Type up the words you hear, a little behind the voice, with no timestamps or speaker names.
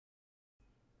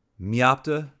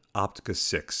Meopta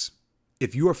Optika6.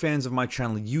 If you are fans of my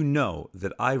channel, you know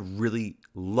that I really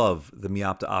love the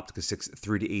Meopta Optika6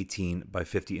 3-18 by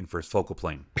 50 inverse focal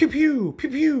plane. Pew pew, pew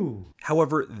pew.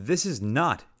 However, this is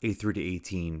not a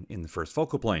 3-18 in the first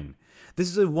focal plane.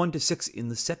 This is a 1-6 in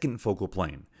the second focal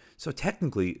plane. So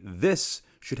technically, this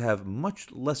should have much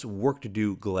less work to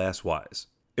do glass-wise.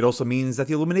 It also means that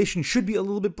the illumination should be a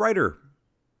little bit brighter.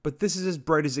 But this is as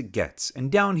bright as it gets,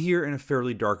 and down here in a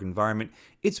fairly dark environment,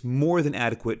 it's more than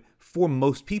adequate for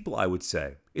most people, I would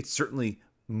say. It's certainly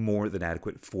more than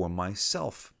adequate for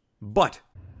myself. But,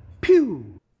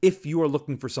 Pew! If you are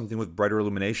looking for something with brighter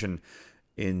illumination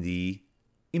in the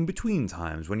in-between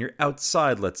times, when you're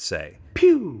outside, let's say,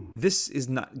 Pew! This is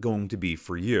not going to be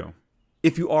for you.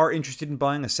 If you are interested in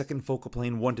buying a second focal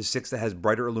plane 1-6 that has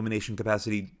brighter illumination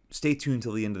capacity, stay tuned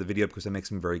till the end of the video because I make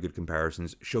some very good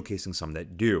comparisons showcasing some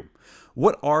that do.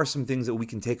 What are some things that we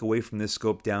can take away from this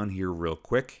scope down here real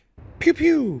quick? Pew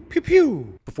pew, pew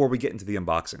pew. Before we get into the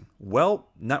unboxing. Well,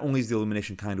 not only is the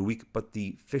illumination kind of weak, but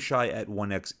the fisheye at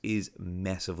 1x is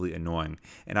massively annoying,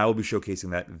 and I will be showcasing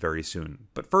that very soon.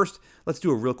 But first, let's do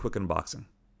a real quick unboxing.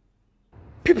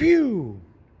 Pew pew,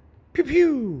 pew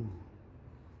pew.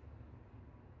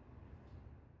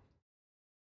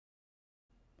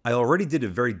 I already did a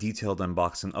very detailed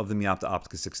unboxing of the Meopta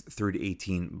Optika6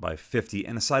 3-18 by 50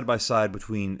 and a side-by-side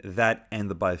between that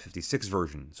and the by 56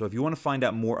 version. So if you want to find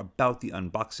out more about the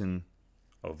unboxing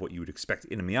of what you would expect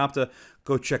in a Meopta,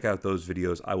 go check out those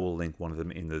videos. I will link one of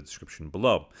them in the description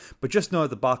below. But just know that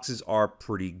the boxes are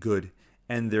pretty good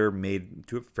and they're made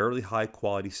to a fairly high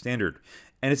quality standard.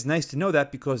 And it's nice to know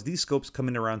that because these scopes come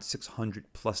in around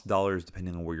 $600+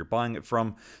 depending on where you're buying it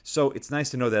from. So it's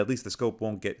nice to know that at least the scope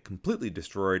won't get completely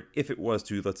destroyed if it was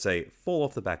to, let's say, fall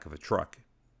off the back of a truck.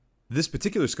 This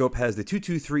particular scope has the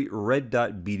 223 red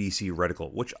dot BDC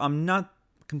reticle, which I'm not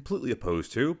completely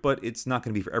opposed to, but it's not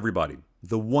going to be for everybody.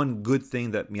 The one good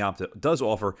thing that Meopta does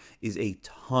offer is a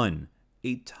ton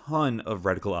of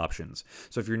reticle options.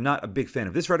 So if you're not a big fan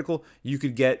of this reticle, you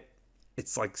could get,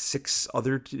 it's like 6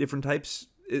 other different types.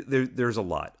 There's a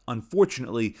lot.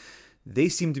 Unfortunately, they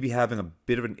seem to be having a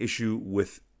bit of an issue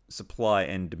with supply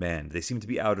and demand. They seem to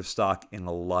be out of stock in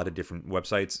a lot of different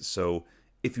websites. So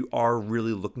if you are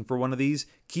really looking for one of these,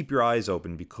 keep your eyes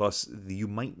open because you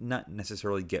might not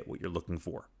necessarily get what you're looking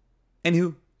for.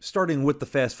 Anywho, starting with the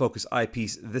fast focus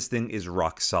eyepiece, this thing is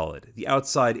rock solid. The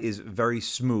outside is very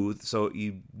smooth, so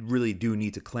you really do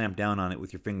need to clamp down on it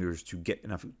with your fingers to get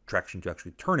enough traction to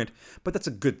actually turn it, but that's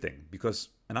a good thing because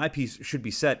an eyepiece should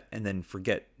be set and then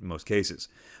forget in most cases.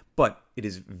 But it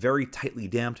is very tightly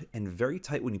damped and very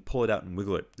tight when you pull it out and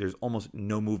wiggle it. There's almost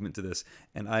no movement to this,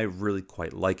 and I really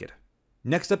quite like it.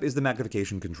 Next up is the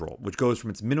magnification control, which goes from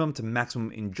its minimum to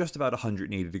maximum in just about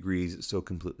 180 degrees, so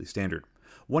completely standard.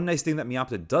 One nice thing that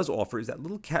Meopta does offer is that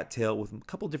little cattail with a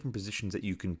couple different positions that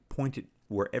you can point it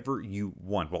wherever you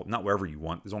want. Well, not wherever you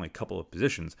want, there's only a couple of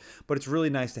positions, but it's really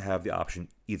nice to have the option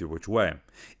either which way.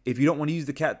 If you don't want to use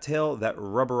the cattail, that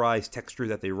rubberized texture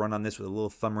that they run on this with a little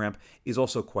thumb ramp is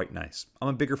also quite nice. I'm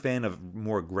a bigger fan of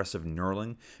more aggressive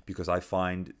knurling because I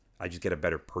find I just get a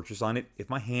better purchase on it. If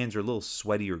my hands are a little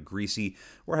sweaty or greasy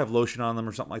or have lotion on them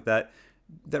or something like that,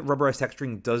 that rubberized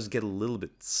texturing does get a little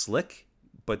bit slick,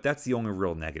 but that's the only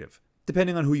real negative.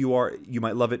 Depending on who you are, you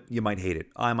might love it, you might hate it.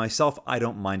 I myself, I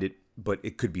don't mind it, but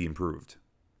it could be improved.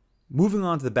 Moving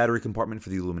on to the battery compartment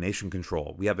for the illumination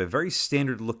control, we have a very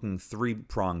standard looking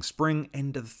 3-prong spring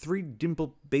and a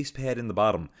 3-dimple base pad in the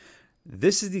bottom.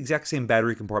 This is the exact same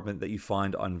battery compartment that you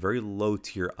find on very low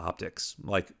tier optics,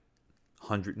 like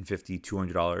 $150,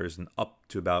 $200 and up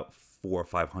to about $400 or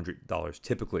 $500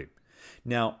 typically.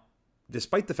 Now,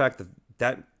 despite the fact that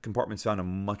that compartment's found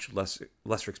on much lesser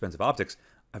expensive optics,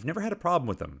 I've never had a problem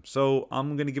with them, so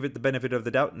I'm going to give it the benefit of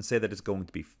the doubt and say that it's going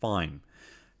to be fine.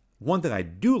 One thing I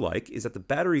do like is that the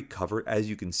battery cover, as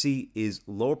you can see, is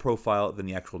lower profile than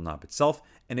the actual knob itself,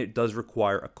 and it does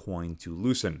require a coin to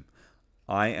loosen.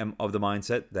 I am of the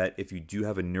mindset that if you do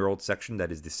have a knurled section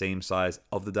that is the same size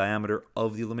of the diameter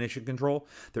of the illumination control,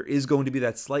 there is going to be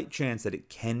that slight chance that it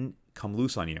can come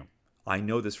loose on you. I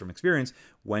know this from experience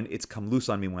when it's come loose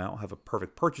on me when I don't have a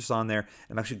perfect purchase on there.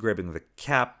 I'm actually grabbing the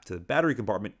cap to the battery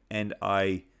compartment and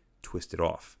I twist it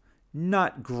off.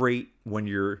 Not great when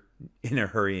you're in a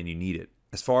hurry and you need it.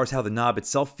 As far as how the knob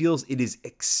itself feels, it is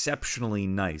exceptionally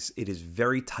nice. It is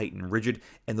very tight and rigid,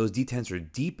 and those detents are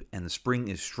deep and the spring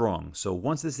is strong. So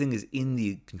once this thing is in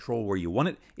the control where you want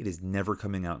it, it is never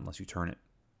coming out unless you turn it.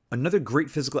 Another great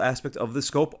physical aspect of the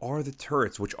scope are the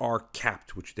turrets, which are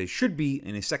capped, which they should be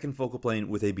in a second focal plane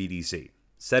with a BDC.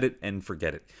 Set it and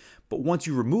forget it. But once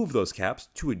you remove those caps,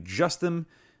 to adjust them,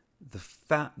 the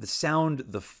sound,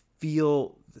 the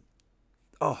feel,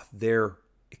 oh, they're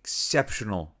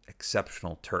exceptional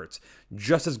turrets.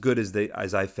 Just as good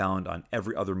as I found on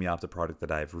every other Meopta product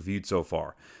that I've reviewed so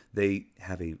far. They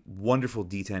have a wonderful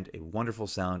detent, a wonderful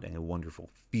sound, and a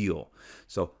wonderful feel.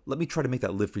 So let me try to make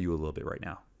that live for you a little bit right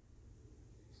now.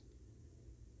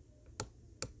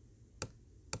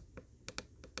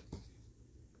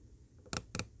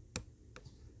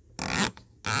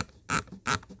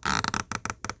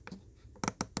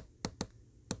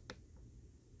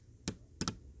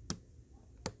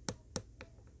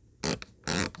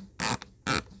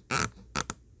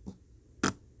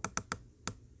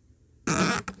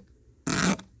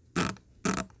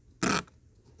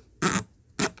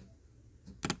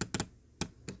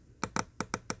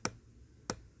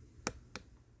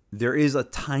 There is a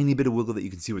tiny bit of wiggle that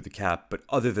you can see with the cap, but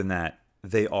other than that,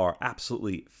 they are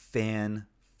absolutely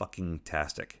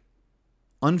fan-fucking-tastic.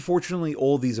 Unfortunately,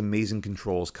 all these amazing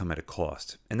controls come at a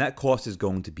cost, and that cost is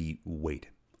going to be weight.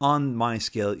 On my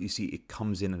scale, you see it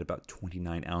comes in at about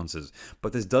 29 ounces,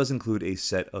 but this does include a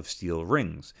set of steel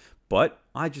rings. But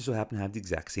I just so happen to have the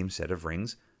exact same set of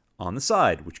rings on the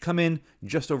side, which come in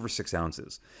just over 6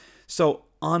 ounces. So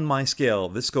on my scale,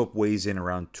 this scope weighs in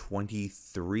around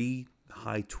 23,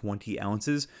 high 20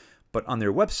 ounces, but on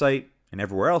their website and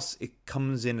everywhere else, it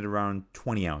comes in at around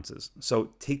 20 ounces.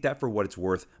 So take that for what it's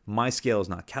worth. My scale is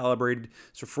not calibrated,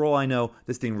 so for all I know,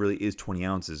 this thing really is 20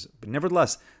 ounces. But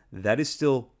nevertheless, that is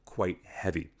still quite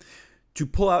heavy. To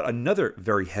pull out another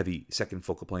very heavy second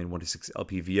focal plane 1:6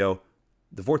 lpvo,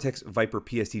 the Vortex Viper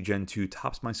PST Gen 2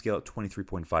 tops my scale at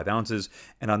 23.5 ounces,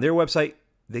 and on their website,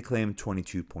 they claim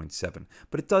 22.7,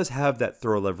 but it does have that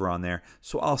throw lever on there,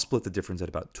 so I'll split the difference at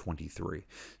about 23.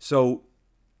 So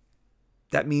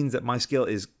that means that my scale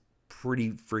is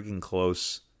pretty freaking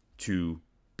close to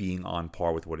being on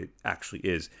par with what it actually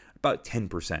is, about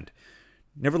 10%.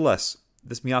 Nevertheless,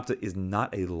 this Meopta is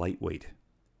not a lightweight.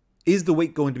 Is the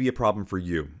weight going to be a problem for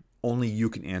you? Only you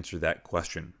can answer that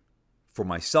question. For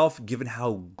myself, given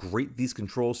how great these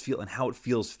controls feel and how it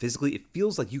feels physically, it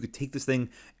feels like you could take this thing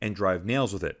and drive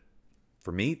nails with it.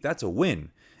 For me, that's a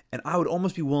win, and I would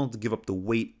almost be willing to give up the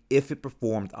weight if it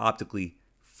performed optically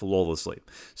flawlessly.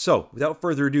 So, without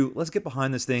further ado, let's get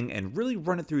behind this thing and really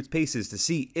run it through its paces to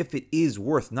see if it is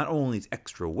worth not only its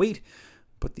extra weight,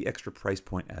 but the extra price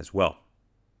point as well.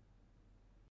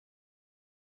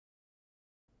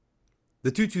 The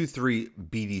 223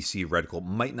 BDC reticle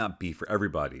might not be for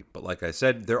everybody, but like I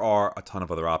said, there are a ton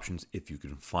of other options if you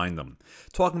can find them.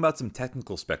 Talking about some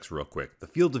technical specs real quick, the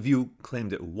field of view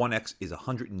claimed at 1x is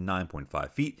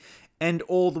 109.5 feet, and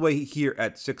all the way here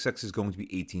at 6x is going to be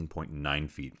 18.9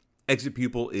 feet. Exit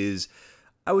pupil is,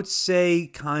 I would say,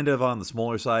 kind of on the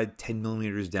smaller side, 10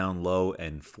 millimeters down low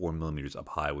and 4 millimeters up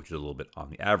high, which is a little bit on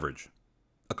the average.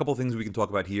 A couple things we can talk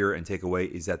about here and take away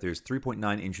is that there's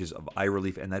 3.9 inches of eye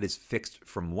relief, and that is fixed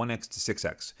from 1x to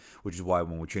 6x, which is why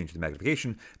when we change the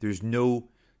magnification, there's no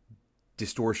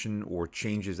distortion or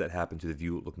changes that happen to the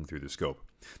view looking through the scope.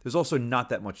 There's also not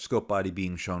that much scope body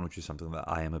being shown, which is something that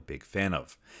I am a big fan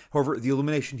of. However, the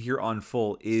illumination here on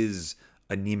full is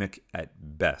anemic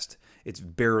at best. It's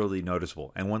barely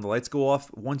noticeable, and when the lights go off,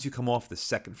 once you come off the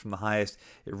second from the highest,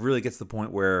 it really gets to the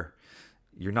point where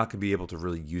you're not going to be able to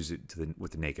really use it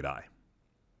with the naked eye.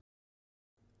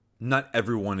 Not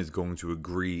everyone is going to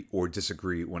agree or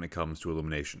disagree when it comes to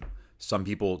illumination. Some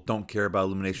people don't care about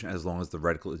illumination as long as the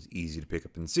reticle is easy to pick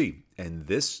up and see. And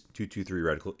this 223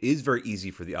 reticle is very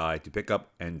easy for the eye to pick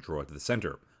up and draw to the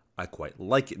center. I quite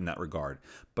like it in that regard,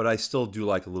 but I still do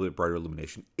like a little bit brighter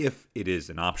illumination if it is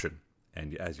an option.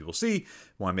 And as you will see,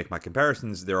 when I make my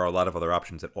comparisons, there are a lot of other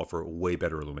options that offer way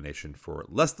better illumination for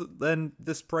less than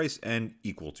this price and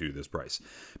equal to this price.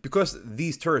 Because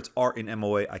these turrets are in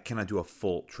MOA, I cannot do a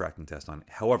full tracking test on it.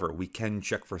 However, we can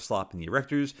check for slop in the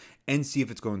erectors and see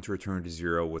if it's going to return to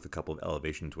zero with a couple of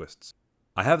elevation twists.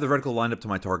 I have the reticle lined up to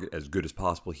my target as good as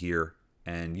possible here,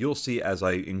 and you'll see as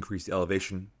I increase the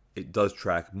elevation, it does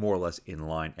track more or less in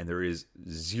line, and there is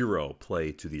zero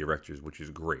play to the erectors, which is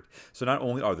great. So not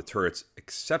only are the turrets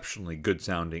exceptionally good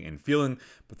sounding and feeling,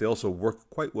 but they also work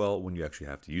quite well when you actually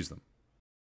have to use them.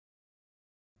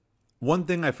 One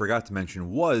thing I forgot to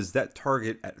mention was that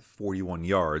target at 41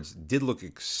 yards did look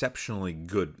exceptionally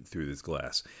good through this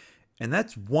glass. And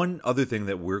that's one other thing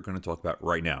that we're going to talk about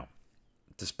right now.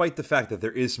 Despite the fact that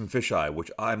there is some fisheye,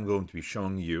 which I'm going to be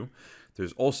showing you,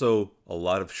 there's also a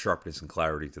lot of sharpness and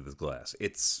clarity to this glass.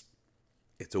 It's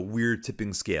a weird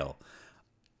tipping scale.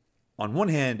 On one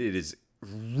hand, it is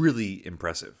really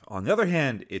impressive. On the other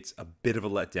hand, it's a bit of a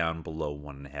letdown below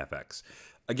 1.5x.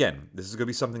 Again, this is going to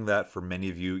be something that for many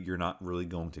of you, you're not really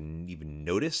going to even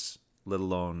notice, let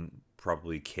alone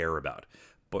probably care about.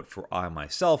 but for I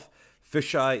myself,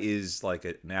 fisheye is like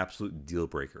an absolute deal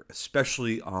breaker,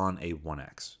 especially on a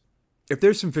 1x. If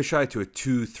there's some fisheye to a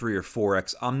 2, 3, or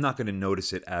 4x, I'm not going to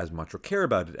notice it as much or care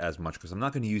about it as much because I'm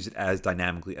not going to use it as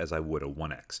dynamically as I would a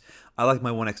 1x. I like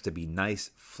my 1x to be nice,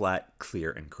 flat,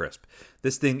 clear, and crisp.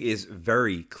 This thing is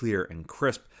very clear and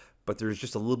crisp, but there's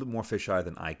just a little bit more fisheye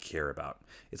than I care about.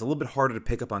 It's a little bit harder to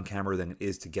pick up on camera than it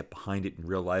is to get behind it in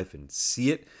real life and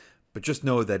see it, but just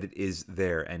know that it is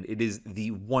there, and it is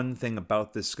the one thing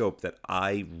about this scope that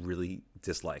I really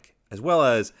dislike, as well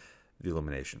as the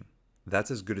illumination.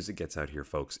 That's as good as it gets out here,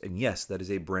 folks. And yes, that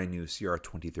is a brand new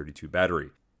CR2032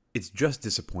 battery. It's just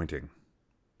disappointing.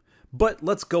 But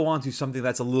let's go on to something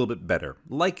that's a little bit better,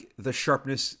 like the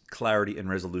sharpness, clarity, and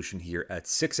resolution here at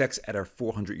 6x at our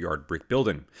 400-yard brick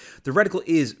building. The reticle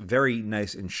is very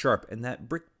nice and sharp, and that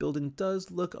brick building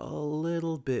does look a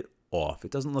little bit off.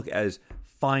 It doesn't look as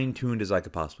fine-tuned as I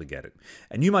could possibly get it.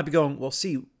 And you might be going, well,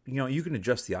 see, you can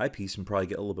adjust the eyepiece and probably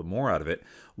get a little bit more out of it.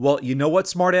 Well, you know what,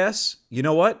 smartass? You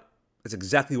know what? That's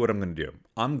exactly what I'm going to do.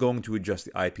 I'm going to adjust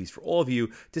the eyepiece for all of you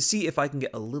to see if I can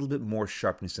get a little bit more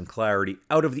sharpness and clarity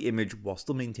out of the image while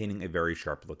still maintaining a very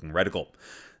sharp looking reticle.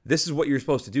 This is what you're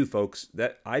supposed to do, folks.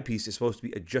 That eyepiece is supposed to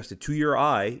be adjusted to your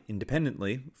eye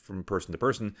independently from person to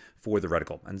person for the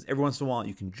reticle. And every once in a while,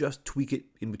 you can just tweak it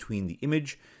in between the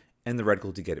image and the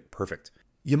reticle to get it perfect.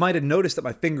 You might have noticed that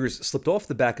my fingers slipped off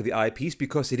the back of the eyepiece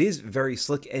because it is very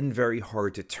slick and very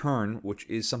hard to turn, which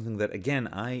is something that, again,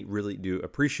 I really do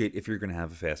appreciate if you're going to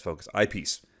have a fast focus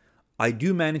eyepiece. I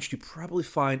do manage to probably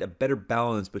find a better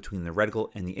balance between the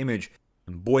reticle and the image,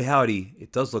 and boy howdy,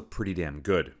 it does look pretty damn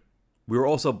good. We were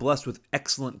also blessed with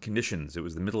excellent conditions. It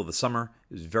was the middle of the summer,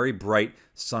 it was very bright,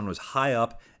 sun was high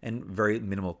up, and very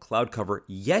minimal cloud cover,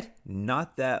 yet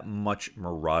not that much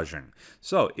miraging.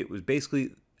 So it was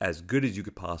basically as good as you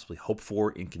could possibly hope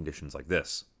for in conditions like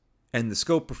this. And the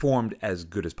scope performed as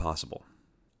good as possible.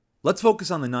 Let's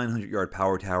focus on the 900-yard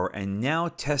power tower and now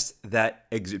test that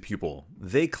exit pupil.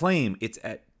 They claim it's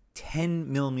at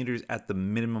 10 millimeters at the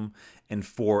minimum and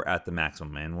 4 at the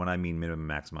maximum. And when I mean minimum and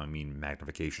maximum, I mean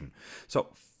magnification. So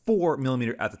 4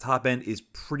 millimeter at the top end is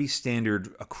pretty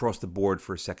standard across the board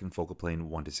for a second focal plane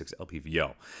 1:6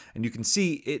 lpvo. And you can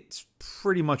see it's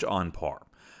pretty much on par.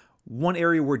 One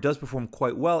area where it does perform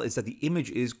quite well is that the image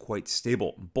is quite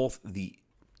stable. Both the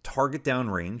target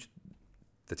downrange,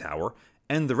 the tower,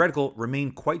 and the reticle remain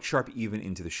quite sharp even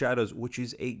into the shadows, which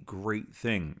is a great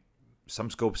thing. Some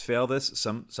scopes fail this,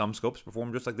 some scopes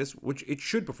perform just like this, which it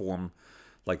should perform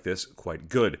like this quite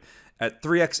good. At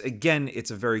 3x, again,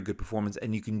 it's a very good performance,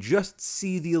 and you can just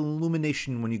see the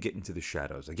illumination when you get into the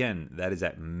shadows. Again, that is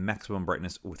at maximum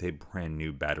brightness with a brand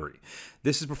new battery.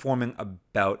 This is performing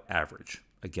about average.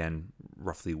 Again,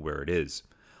 roughly where it is.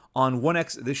 On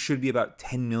 1x, this should be about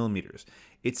 10 millimeters.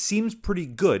 It seems pretty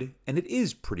good, and it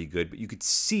is pretty good, but you could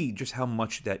see just how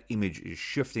much that image is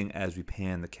shifting as we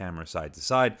pan the camera side to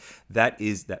side. That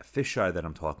is that fisheye that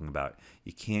I'm talking about.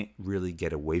 You can't really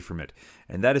get away from it.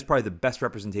 And that is probably the best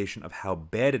representation of how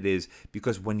bad it is,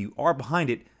 because when you are behind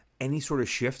it, any sort of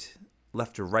shift,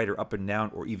 left to right or up and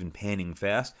down, or even panning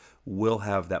fast, will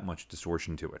have that much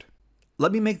distortion to it.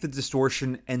 Let me make the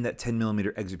distortion and that 10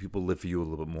 millimeter exit pupil live for you a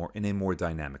little bit more in a more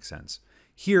dynamic sense.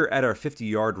 Here at our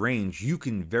 50-yard range, you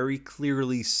can very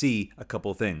clearly see a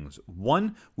couple things.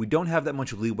 One, we don't have that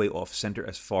much leeway off center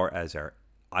as far as our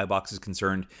eye box is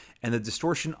concerned, and the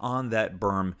distortion on that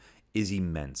berm is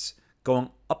immense. Going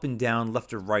up and down,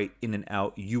 left to right, in and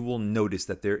out, you will notice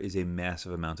that there is a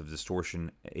massive amount of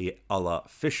distortion, a la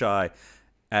fisheye,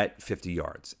 at 50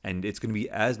 yards. And it's going to be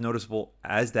as noticeable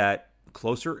as that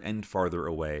closer and farther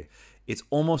away. It's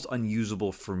almost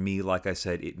unusable for me. Like I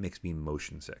said, it makes me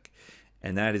motion sick.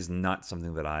 And that is not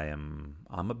something that I'm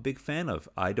a big fan of.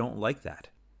 I don't like that.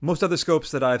 Most other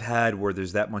scopes that I've had where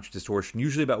there's that much distortion,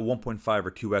 usually about 1.5 or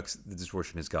 2x, the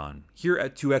distortion is gone. Here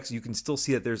at 2x, you can still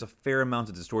see that there's a fair amount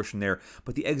of distortion there,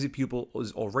 but the exit pupil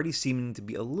is already seeming to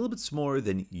be a little bit smaller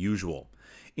than usual.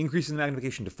 Increasing the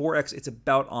magnification to 4x, it's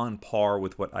about on par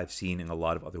with what I've seen in a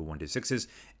lot of other 1:6s,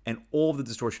 and all of the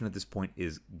distortion at this point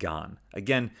is gone.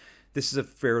 Again, this is a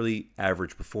fairly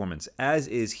average performance, as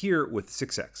is here with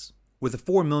 6x. With a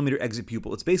 4mm exit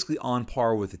pupil, it's basically on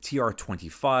par with a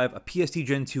TR25, a PST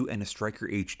Gen 2, and a Stryker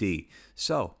HD.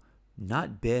 So,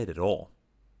 not bad at all.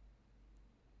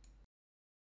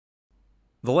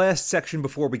 The last section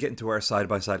before we get into our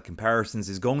side-by-side comparisons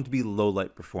is going to be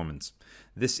low-light performance.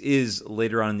 This is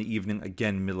later on in the evening,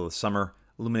 again, middle of summer.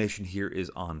 Illumination here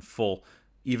is on full.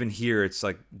 Even here, it's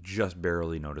like just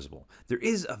barely noticeable. There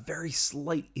is a very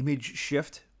slight image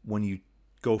shift when you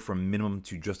go from minimum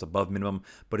to just above minimum,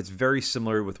 but it's very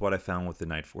similar with what I found with the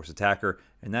Night Force Attacker,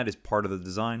 and that is part of the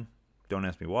design. Don't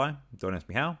ask me why, don't ask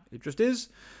me how, it just is.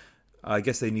 I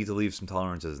guess they need to leave some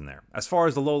tolerances in there. As far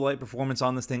as the low light performance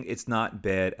on this thing, it's not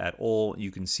bad at all. You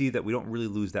can see that we don't really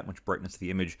lose that much brightness to the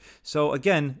image, so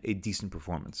again, a decent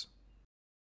performance.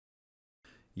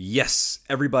 Yes,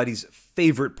 everybody's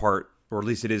favorite part, or at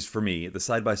least it is for me, the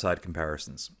side-by-side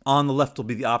comparisons. On the left will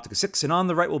be the Optika6, and on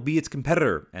the right will be its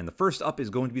competitor. And the first up is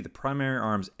going to be the Primary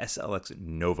Arms SLX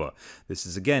Nova. This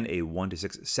is, again, a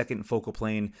 1:6 second focal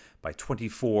plane by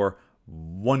 24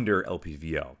 Wonder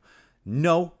LPVO.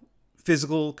 No,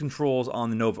 physical controls on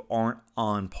the Nova aren't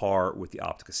on par with the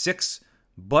Optika6,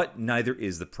 but neither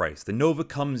is the price. The Nova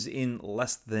comes in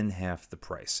less than half the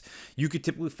price. You could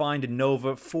typically find a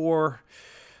Nova for,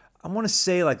 I want to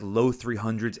say, like low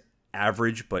 300s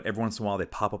average, but every once in a while they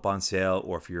pop up on sale,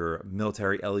 or if you're a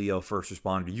military LEO first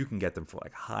responder, you can get them for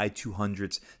like high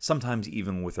 200s, sometimes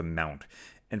even with a mount.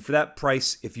 And for that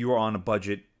price, if you are on a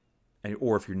budget,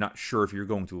 or if you're not sure if you're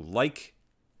going to like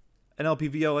an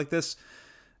LPVO like this,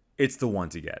 it's the one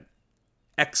to get.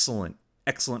 Excellent,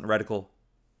 excellent reticle,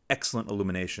 excellent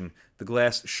illumination. The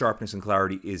glass sharpness and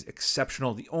clarity is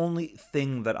exceptional. The only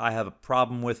thing that I have a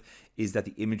problem with is that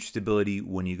the image stability,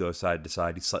 when you go side to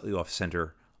side, is slightly off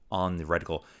center on the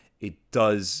reticle. It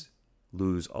does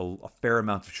lose a fair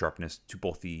amount of sharpness to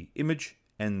both the image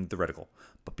and the reticle.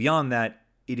 But beyond that,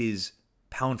 it is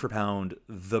pound for pound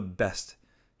the best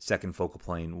second focal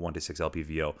plane 1:6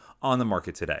 LPVO on the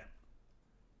market today.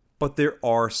 But there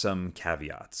are some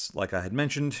caveats. Like I had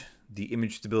mentioned, the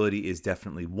image stability is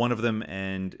definitely one of them,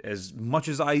 and as much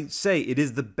as I say it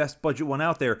is the best budget one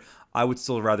out there, I would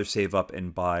still rather save up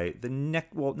and buy the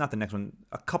not the next one,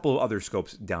 a couple of other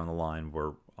scopes down the line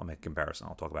where I'll make a comparison.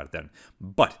 I'll talk about it then.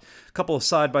 But a couple of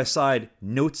side-by-side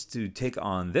notes to take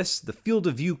on this. The field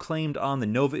of view claimed on the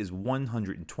Nova is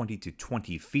 120 to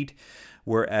 20 feet,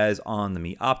 whereas on the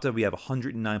Meopta we have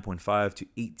 109.5 to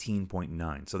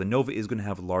 18.9. So the Nova is going to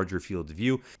have a larger field of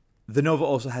view. The Nova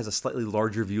also has a slightly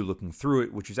larger view looking through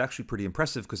it, which is actually pretty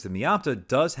impressive because the Meopta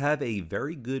does have a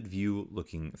very good view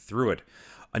looking through it.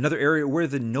 Another area where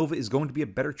the Nova is going to be a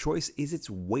better choice is its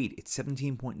weight. It's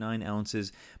 17.9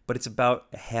 ounces, but it's about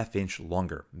a half inch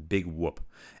longer. Big whoop.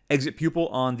 Exit pupil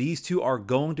on these two are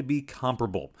going to be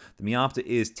comparable. The Meopta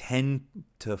is 10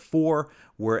 to 4,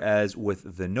 whereas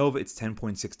with the Nova it's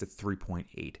 10.6 to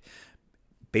 3.8.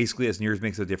 Basically, as near as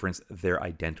makes no difference, they're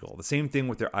identical. The same thing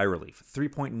with their eye relief.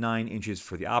 3.9 inches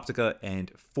for the Optika and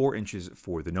 4 inches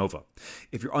for the Nova.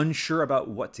 If you're unsure about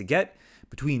what to get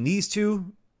between these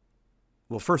two,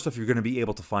 well, first off, you're going to be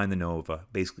able to find the Nova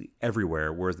basically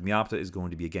everywhere, whereas the Meopta is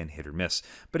going to be, again, hit or miss.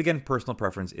 But again, personal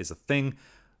preference is a thing.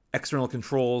 External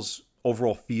controls,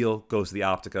 overall feel goes to the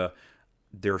Optika.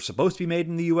 They're supposed to be made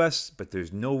in the US, but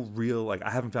there's no real, I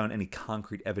haven't found any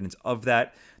concrete evidence of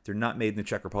that. They're not made in the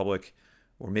Czech Republic.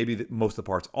 Or maybe most of the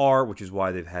parts are, which is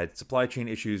why they've had supply chain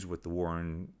issues with the war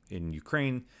in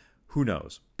Ukraine. Who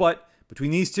knows? But between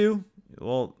these two,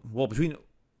 well, between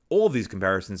all of these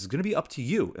comparisons, it's going to be up to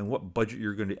you and what budget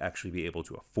you're going to actually be able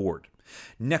to afford.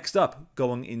 Next up,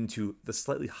 going into the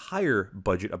slightly higher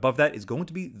budget above that, is going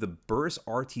to be the Burris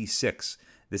RT6.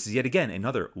 This is yet again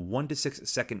another 1:6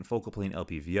 second focal plane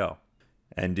LPVO.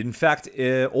 And in fact,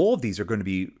 all of these are going to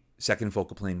be second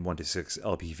focal plane 1:6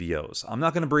 LPVOs. I'm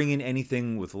not going to bring in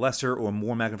anything with lesser or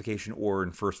more magnification or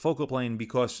in first focal plane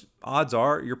because odds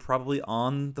are you're probably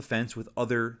on the fence with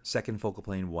other second focal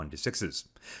plane 1:6s.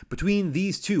 Between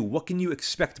these two, what can you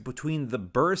expect between the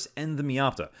Burris and the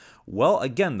Meopta? Well,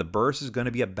 again, the Burris is going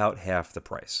to be about half the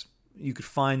price. You could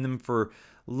find them for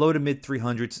low to mid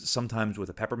 300s, sometimes with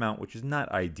a pepper mount, which is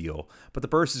not ideal. But the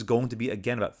Burris is going to be,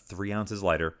 again, about 3 ounces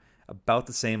lighter, about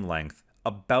the same length,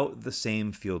 about the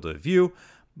same field of view,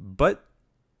 but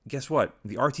guess what?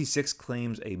 The RT6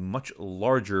 claims a much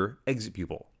larger exit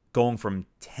pupil, going from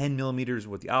 10 millimeters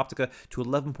with the Optika to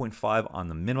 11.5 on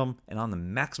the minimum, and on the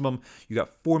maximum, you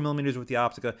got 4 millimeters with the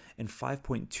Optika and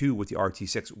 5.2 with the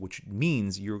RT6, which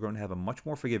means you're going to have a much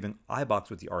more forgiving eye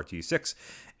box with the RT6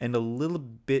 and a little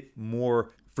bit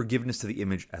more forgiveness to the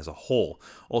image as a whole.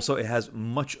 Also, it has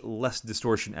much less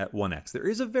distortion at 1x. There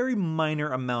is a very minor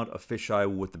amount of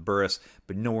fisheye with the Burris,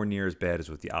 but nowhere near as bad as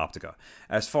with the Optika.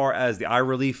 As far as the eye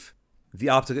relief, The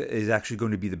Optika is actually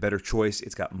going to be the better choice.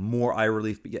 It's got more eye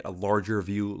relief, but yet a larger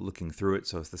view looking through it.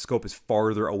 So the scope is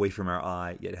farther away from our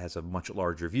eye, yet it has a much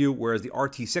larger view, whereas the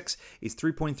RT6 is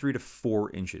 3.3 to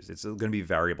 4 inches. It's going to be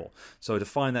variable. So to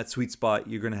find that sweet spot,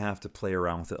 you're going to have to play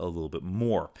around with it a little bit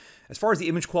more. As far as the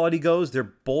image quality goes, they're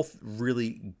both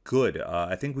really good.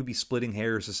 I think we'd be splitting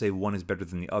hairs to say one is better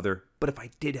than the other, but if I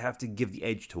did have to give the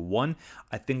edge to one,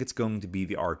 I think it's going to be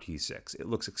the RT6. It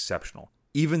looks exceptional.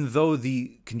 Even though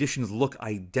the conditions look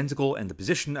identical and the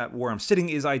position at where I'm sitting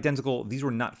is identical, these were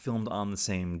not filmed on the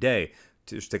same day.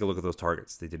 Just take a look at those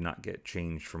targets. They did not get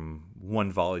changed from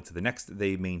one volley to the next.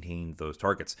 They maintained those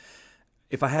targets.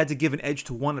 If I had to give an edge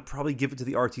to one, I'd probably give it to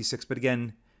the RT6, but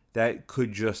again, that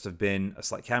could just have been a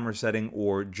slight camera setting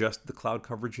or just the cloud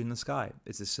coverage in the sky.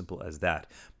 It's as simple as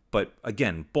that. But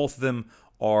again, both of them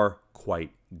are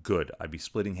quite good. I'd be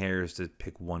splitting hairs to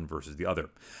pick one versus the other.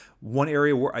 One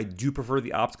area where I do prefer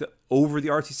the Optika over the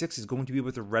RT6 is going to be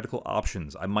with the reticle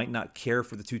options. I might not care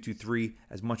for the 223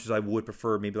 as much as I would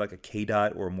prefer maybe like a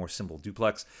K-dot or a more simple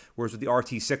duplex. Whereas with the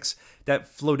RT6, that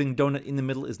floating donut in the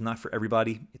middle is not for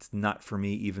everybody. It's not for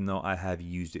me, even though I have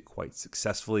used it quite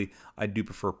successfully. I do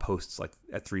prefer posts like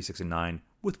at 3, 6, and 9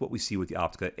 with what we see with the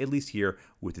Optika, at least here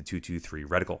with the 223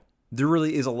 reticle. There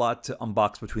really is a lot to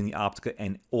unbox between the Optika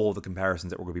and all the comparisons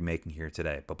that we're going to be making here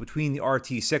today. But between the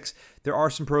RT6, there are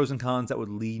some pros and cons that would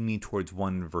lead me towards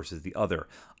one versus the other.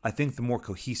 I think the more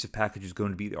cohesive package is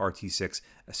going to be the RT6,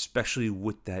 especially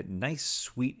with that nice,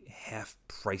 sweet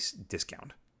half-price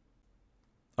discount.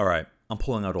 All right, I'm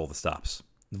pulling out all the stops.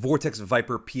 The Vortex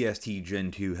Viper PST Gen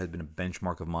 2 has been a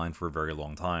benchmark of mine for a very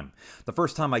long time. The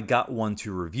first time I got one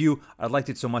to review, I liked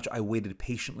it so much I waited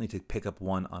patiently to pick up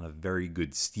one on a very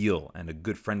good steal, and a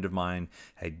good friend of mine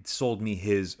had sold me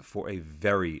his for a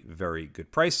very, very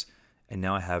good price, and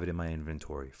now I have it in my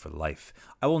inventory for life.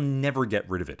 I will never get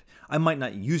rid of it. I might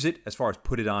not use it as far as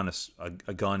put it on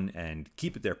a gun and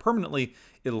keep it there permanently.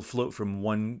 It'll float from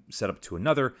one setup to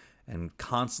another and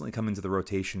constantly come into the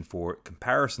rotation for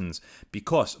comparisons,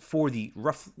 because for the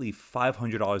roughly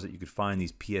 $500 that you could find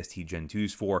these PST Gen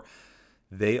 2s for,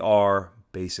 they are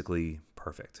basically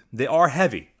perfect. They are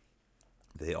heavy.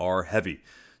 They are heavy.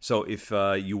 So if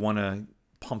you want to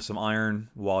pump some iron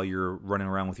while you're running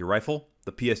around with your rifle,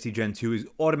 the PST Gen 2 is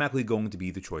automatically going to be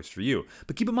the choice for you.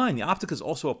 But keep in mind, the Optika is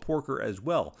also a porker as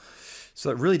well. So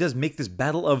it really does make this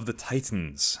battle of the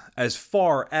titans. As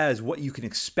far as what you can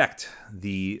expect,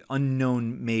 the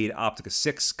unknown-made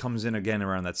Optika6 comes in again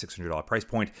around that $600 price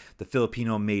point. The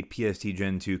Filipino-made PST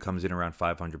Gen 2 comes in around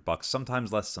 $500,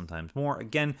 sometimes less, sometimes more.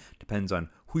 Again, depends on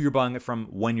who you're buying it from,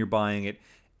 when you're buying it,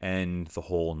 and the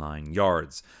whole 9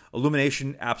 yards.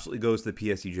 Illumination absolutely goes to the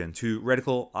PSG Gen 2.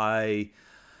 Reticle,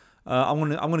 I'm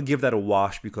gonna give that a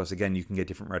wash, because again, you can get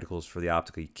different reticles for the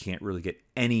Optika. You can't really get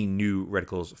any new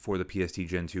reticles for the PST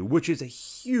Gen 2, which is a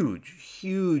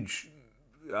huge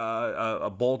a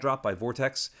ball drop by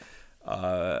Vortex.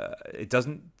 It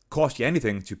doesn't cost you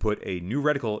anything to put a new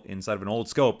reticle inside of an old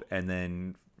scope and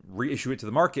then reissue it to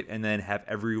the market and then have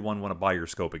everyone want to buy your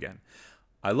scope again.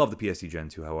 I love the PST Gen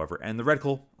 2, however, and the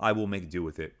reticle, I will make do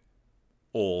with it.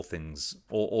 All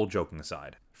joking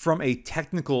aside. From a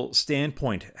technical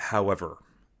standpoint, however,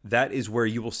 that is where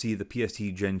you will see the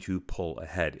PST Gen 2 pull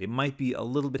ahead. It might be a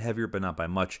little bit heavier, but not by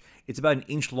much. It's about an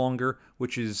inch longer,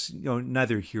 which is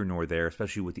neither here nor there,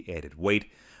 especially with the added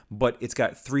weight. But it's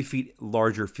got 3 feet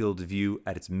larger field of view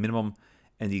at its minimum,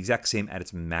 and the exact same at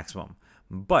its maximum.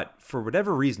 But for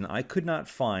whatever reason, I could not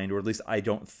find, or at least I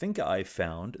don't think I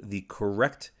found, the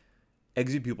correct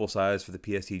exit pupil size for the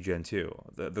PST Gen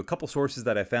 2. The couple sources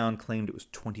that I found claimed it was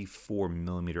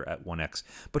 24mm at 1x,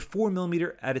 but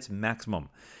 4mm at its maximum.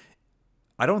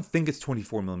 I don't think it's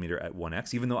 24mm at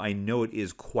 1x, even though I know it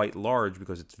is quite large,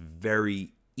 because it's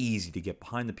very easy to get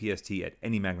behind the PST at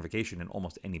any magnification in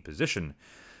almost any position.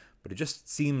 But it just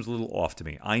seems a little off to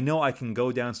me. I know I can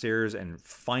go downstairs and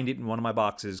find it in one of my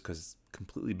boxes, because it's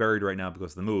completely buried right now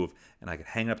because of the move, and I can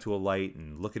hang it up to a light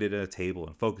and look at it at a table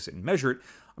and focus it and measure it.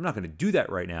 I'm not going to do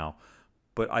that right now,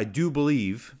 but I do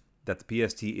believe that the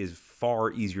PST is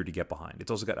far easier to get behind. It's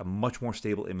also got a much more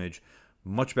stable image,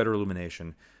 much better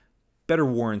illumination, better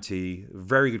warranty,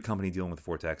 very good company dealing with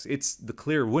Vortex. It's the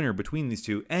clear winner between these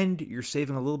two, and you're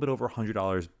saving a little bit over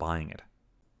 $100 buying it.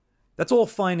 That's all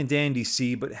fine and dandy,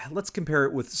 C, but let's compare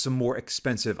it with some more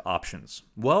expensive options.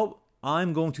 Well,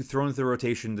 I'm going to throw into the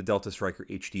rotation the Delta Stryker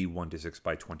HD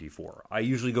 1-6x24. I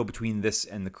usually go between this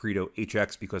and the Credo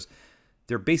HX because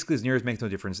they're basically, as near as makes no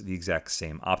difference, the exact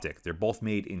same optic. They're both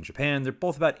made in Japan. They're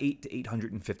both about $800 to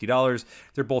 $850.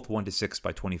 They're both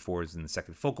 1-6x24s in the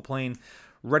second focal plane.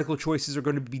 Reticle choices are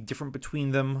going to be different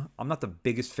between them. I'm not the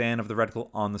biggest fan of the reticle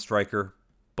on the Stryker,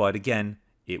 but again,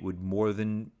 it would more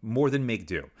than make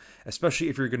do, especially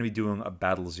if you're going to be doing a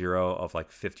battle zero of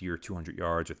like 50 or 200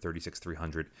 yards or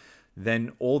 36-300.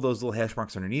 Then all those little hash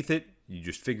marks underneath it, you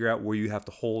just figure out where you have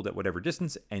to hold at whatever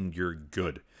distance, and you're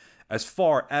good. As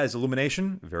far as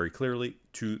illumination, very clearly,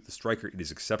 to the Stryker, it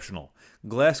is exceptional.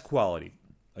 Glass quality,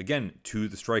 again, to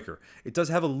the Stryker. It does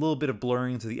have a little bit of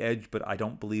blurring to the edge, but I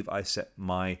don't believe I set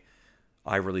my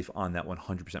eye relief on that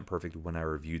 100% perfect when I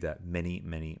reviewed that many,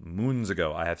 many moons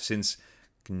ago. I have since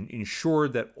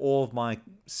ensured that all of my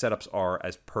setups are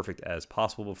as perfect as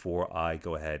possible before I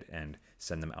go ahead and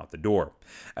send them out the door.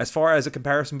 As far as a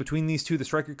comparison between these two, the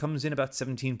Stryker comes in about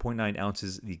 17.9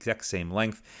 ounces, the exact same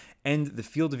length, and the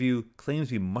field of view claims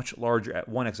to be much larger at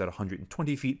 1x at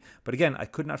 120 feet, but again, I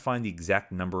could not find the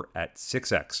exact number at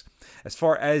 6x. As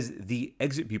far as the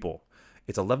exit pupil,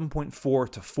 it's 11.4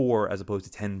 to 4 as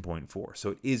opposed to 10.4,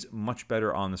 so it is much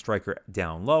better on the Stryker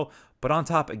down low, but on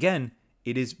top, again,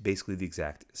 it is basically the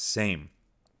exact same.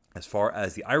 As far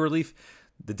as the eye relief,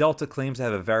 the Delta claims to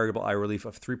have a variable eye relief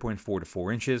of 3.4 to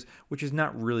 4 inches, which is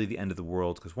not really the end of the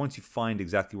world, because once you find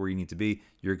exactly where you need to be,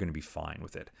 you're going to be fine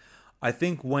with it. I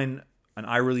think when an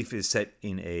eye relief is set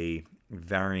in a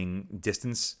varying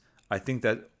distance, I think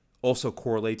that also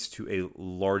correlates to a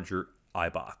larger eye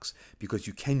box, because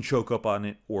you can choke up on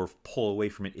it or pull away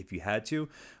from it if you had to,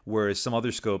 whereas some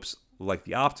other scopes, like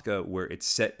the Optika, where it's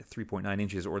set at 3.9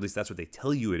 inches, or at least that's what they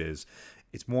tell you it is,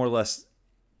 it's more or less,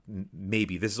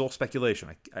 maybe, this is all speculation,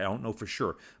 I don't know for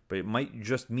sure, but it might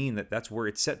just mean that that's where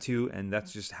it's set to, and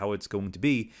that's just how it's going to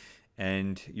be,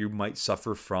 and you might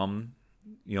suffer from,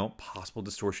 possible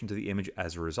distortion to the image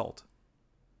as a result.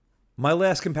 My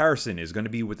last comparison is going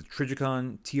to be with the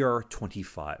Trijicon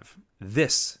TR25.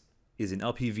 This is an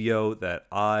LPVO that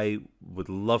I would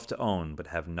love to own, but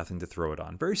have nothing to throw it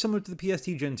on. Very similar to the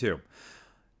PST Gen 2.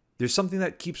 There's something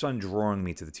that keeps on drawing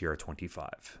me to the TR25.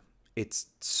 It's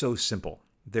so simple.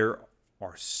 There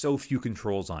are so few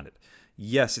controls on it.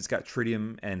 Yes, it's got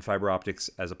tritium and fiber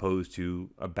optics as opposed to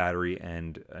a battery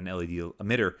and an LED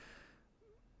emitter.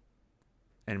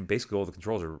 And basically all the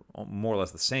controls are more or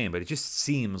less the same, but it just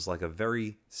seems like a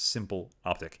very simple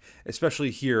optic, especially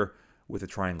here with a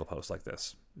triangle post like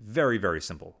this. Very, very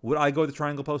simple. Would I go with the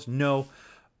triangle post? No.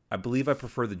 I believe I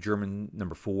prefer the German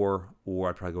number 4, or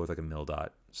I'd probably go with like a mil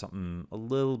dot, something a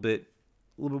little bit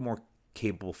more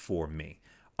capable for me.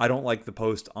 I don't like the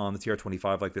post on the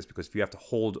TR25 like this, because if you have to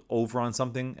hold over on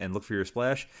something and look for your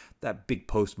splash, that big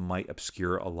post might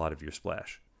obscure a lot of your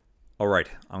splash. All right,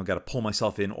 I've got to pull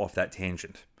myself in off that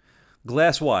tangent.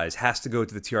 Glass-wise, has to go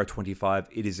to the TR25.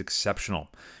 It is exceptional.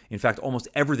 In fact, almost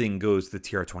everything goes to the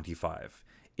TR25.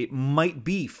 It might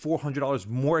be $400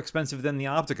 more expensive than the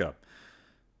Optika.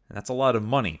 And that's a lot of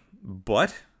money.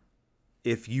 But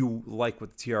if you like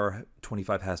what the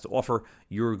TR25 has to offer,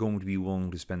 you're going to be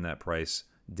willing to spend that price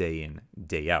day in,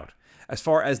 day out. As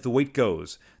far as the weight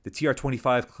goes, the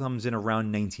TR25 comes in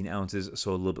around 19 ounces,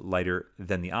 so a little bit lighter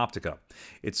than the Optika.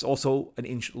 It's also an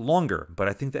inch longer, but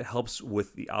I think that helps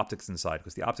with the optics inside,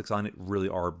 because the optics on it really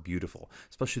are beautiful,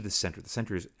 especially the center. The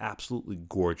center is absolutely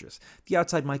gorgeous. The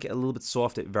outside might get a little bit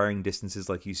soft at varying distances,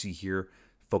 like you see here,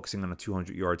 focusing on a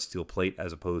 200-yard steel plate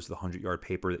as opposed to the 100-yard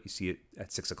paper that you see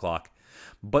at 6 o'clock.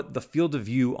 But the field of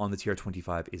view on the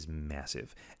TR25 is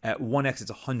massive. At 1x,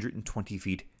 it's 120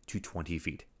 feet to 20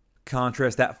 feet.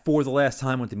 Contrast that for the last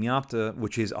time with the Meopta,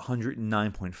 which is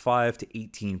 109.5 to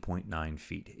 18.9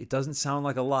 feet. It doesn't sound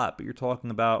like a lot, but you're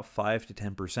talking about 5 to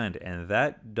 10%, and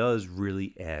that does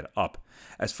really add up.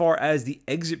 As far as the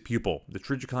exit pupil, the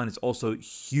Trijicon is also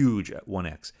huge at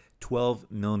 1x, 12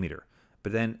 millimeter.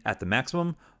 But then at the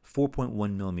maximum,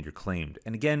 4.1 millimeter claimed.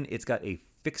 And again, it's got a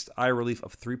fixed eye relief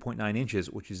of 3.9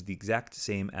 inches, which is the exact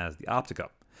same as the Optika.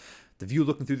 The view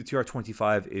looking through the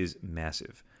TR25 is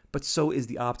massive, but so is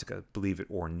the Optika, believe it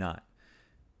or not.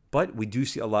 But we do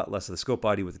see a lot less of the scope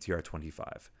body with the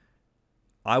TR25.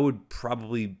 I would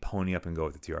probably pony up and go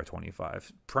with the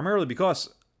TR25, primarily because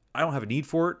I don't have a need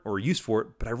for it or a use for it,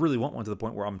 but I really want one to the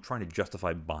point where I'm trying to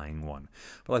justify buying one.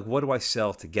 But like, what do I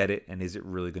sell to get it, and is it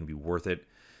really going to be worth it?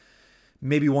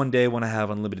 Maybe one day when I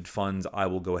have unlimited funds, I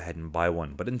will go ahead and buy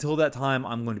one. But until that time,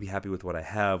 I'm going to be happy with what I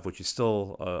have, which is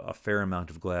still a fair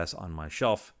amount of glass on my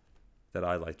shelf that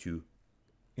I like to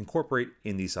incorporate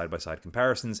in these side-by-side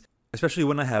comparisons, especially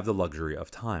when I have the luxury of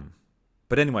time.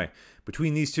 But anyway,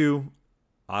 between these two,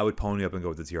 I would pony up and go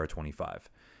with the TR25.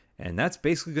 And that's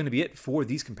basically going to be it for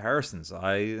these comparisons.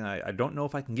 I don't know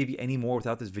if I can give you any more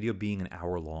without this video being an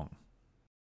hour long.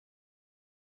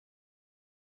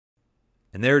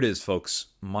 And there it is, folks,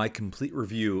 my complete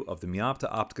review of the Meopta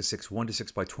Optika6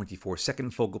 1:6x24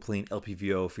 second focal plane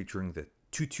LPVO featuring the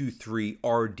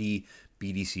 223RD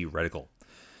BDC reticle.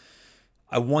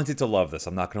 I wanted to love this,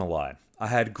 I'm not going to lie. I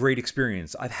had great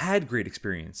experience. I've had great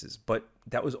experiences, but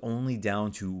that was only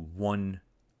down to one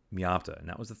Meopta, and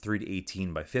that was the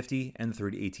 3-18 by 50 and the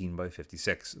 3-18 by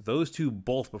 56. Those two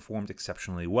both performed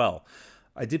exceptionally well.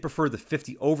 I did prefer the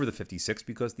 50 over the 56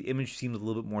 because the image seemed a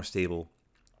little bit more stable,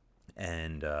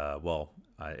 and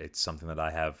it's something that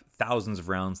I have thousands of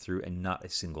rounds through and not a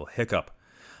single hiccup.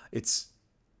 It's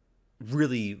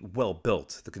really well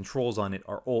built. The controls on it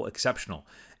are all exceptional,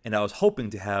 and I was hoping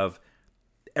to have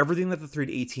everything that the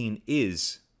 3-18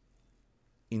 is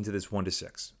into this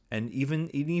 1-6, and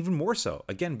even more so,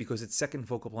 again, because it's second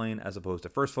focal plane as opposed to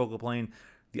first focal plane.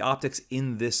 The optics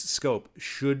in this scope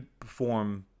should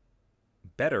perform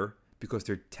better because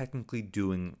they're technically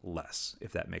doing less,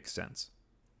 if that makes sense.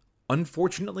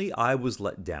 Unfortunately, I was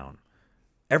let down.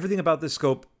 Everything about this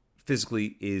scope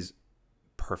physically is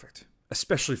perfect,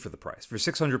 especially for the price. For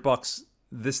 $600,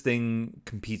 this thing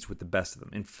competes with the best of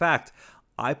them. In fact,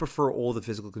 I prefer all the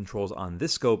physical controls on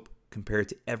this scope compared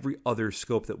to every other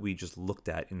scope that we just looked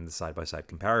at in the side-by-side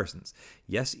comparisons.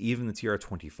 Yes, even the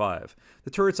TR25. The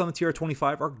turrets on the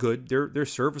TR25 are good. They're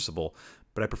serviceable,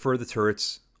 but I prefer the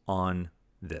turrets on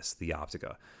this, the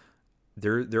Optika.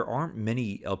 There aren't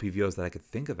many LPVOs that I could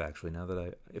think of, actually, now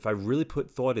that if I really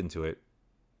put thought into it.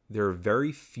 There are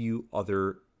very few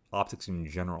other optics in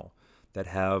general that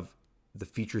have the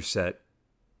feature set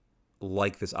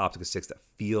like this Optika6 that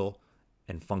feel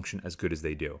and function as good as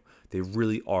they do. They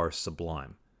really are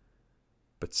sublime.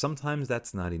 But sometimes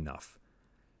that's not enough.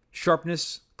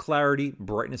 Sharpness, clarity,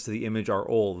 brightness to the image are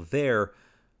all there,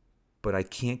 but I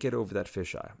can't get over that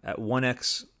fisheye. At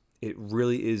 1x, it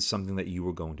really is something that you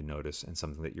are going to notice and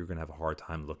something that you're going to have a hard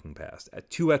time looking past. At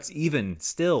 2x, even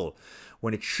still,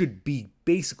 when it should be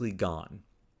basically gone,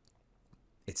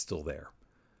 it's still there.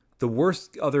 The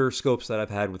worst other scopes that I've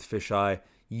had with fisheye,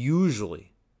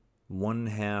 usually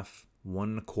 1.5,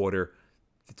 1.25,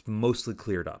 it's mostly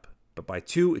cleared up. But by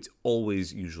 2, it's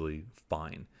always usually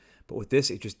fine. But with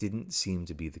this, it just didn't seem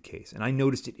to be the case. And I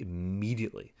noticed it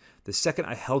immediately. The second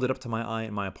I held it up to my eye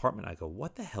in my apartment, I go,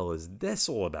 what the hell is this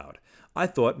all about? I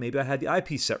thought maybe I had the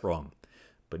eyepiece set wrong.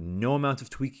 But no amount of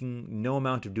tweaking, no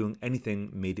amount of doing anything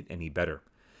made it any better.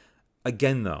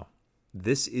 Again, though,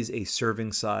 this is a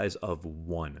serving size of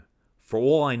 1. For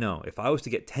all I know, if I was to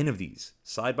get 10 of these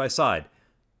side by side,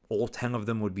 all 10 of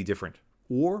them would be different.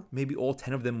 Or maybe all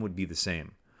 10 of them would be the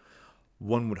same.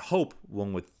 One would hope,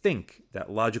 one would think that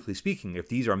logically speaking, if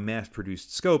these are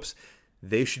mass-produced scopes,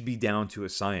 they should be down to a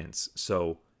science.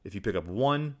 So if you pick up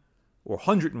 1 or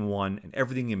 101 and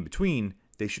everything in between,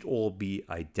 they should all be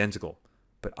identical.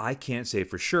 But I can't say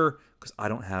for sure because I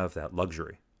don't have that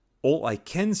luxury. All I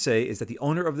can say is that the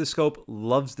owner of this scope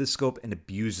loves this scope and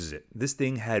abuses it. This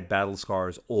thing had battle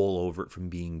scars all over it from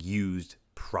being used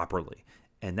properly.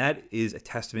 And that is a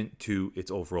testament to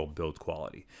its overall build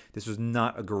quality. This was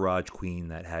not a garage queen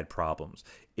that had problems.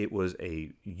 It was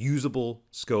a usable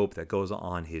scope that goes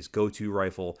on his go-to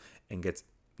rifle and gets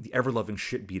the ever-loving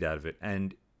shit beat out of it.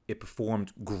 And it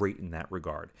performed great in that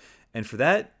regard. And for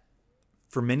that,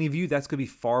 for many of you, that's going to be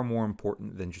far more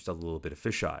important than just a little bit of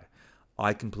fisheye.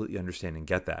 I completely understand and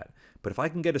get that. But if I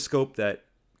can get a scope that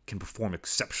can perform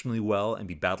exceptionally well and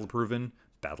be battle-proven,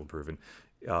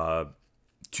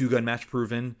 two-gun match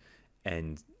proven,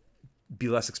 and be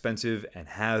less expensive and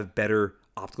have better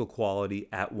optical quality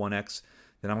at 1x,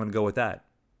 then I'm going to go with that.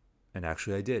 And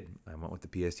actually I did. I went with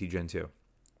the PST Gen 2.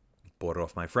 Bought it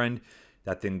off my friend.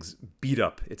 That thing's beat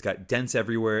up. It's got dents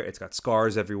everywhere. It's got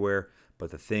scars everywhere.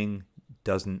 But the thing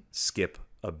doesn't skip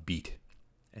a beat.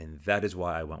 And that is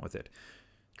why I went with it.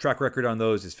 Track record on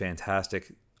those is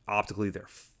fantastic. Optically, they're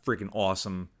freaking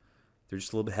awesome. They're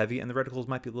just a little bit heavy, and the reticles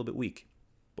might be a little bit weak.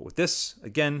 But with this,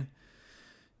 again,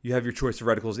 you have your choice of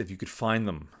reticles if you could find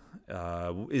them.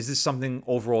 Is this something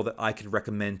overall that I could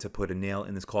recommend to put a nail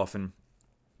in this coffin?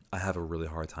 I have a really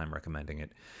hard time recommending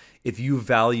it. If you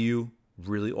value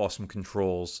really awesome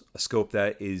controls, a scope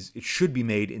that it should be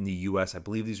made in the US. I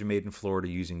believe these are made in Florida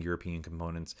using European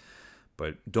components,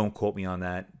 but don't quote me on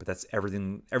that. But that's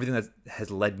everything that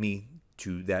has led me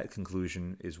to that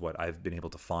conclusion is what I've been able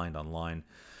to find online.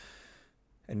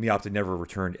 And Meopta never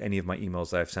returned any of my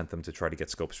emails that I've sent them to try to get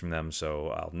scopes from them,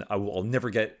 so I'll never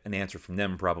get an answer from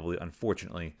them, probably,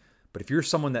 unfortunately. But if you're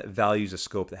someone that values a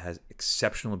scope that has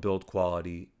exceptional build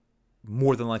quality,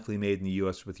 more than likely made in the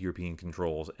US with European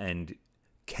controls, and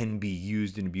can be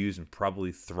used and abused and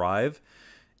probably thrive,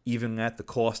 even at the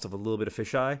cost of a little bit of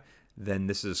fisheye, then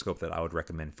this is a scope that I would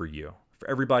recommend for you. For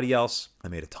everybody else, I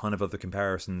made a ton of other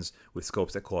comparisons with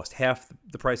scopes that cost half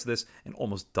the price of this and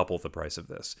almost double the price of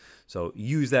this. So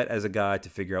use that as a guide to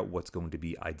figure out what's going to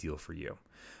be ideal for you.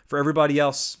 For everybody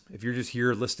else, if you're just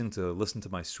here listening to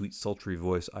my sweet, sultry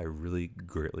voice, I really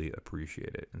greatly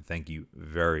appreciate it. And thank you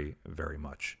very, very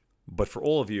much. But for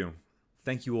all of you,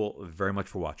 thank you all very much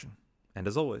for watching. And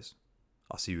as always,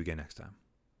 I'll see you again next time.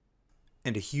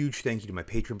 And a huge thank you to my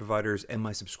Patreon providers and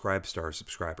my Subscribe Stars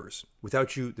subscribers.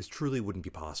 Without you, this truly wouldn't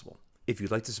be possible. If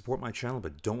you'd like to support my channel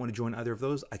but don't want to join either of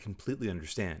those, I completely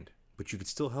understand. But you could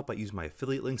still help by using my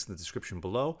affiliate links in the description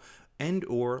below, and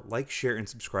or like, share, and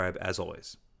subscribe as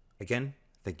always. Again,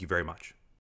 thank you very much.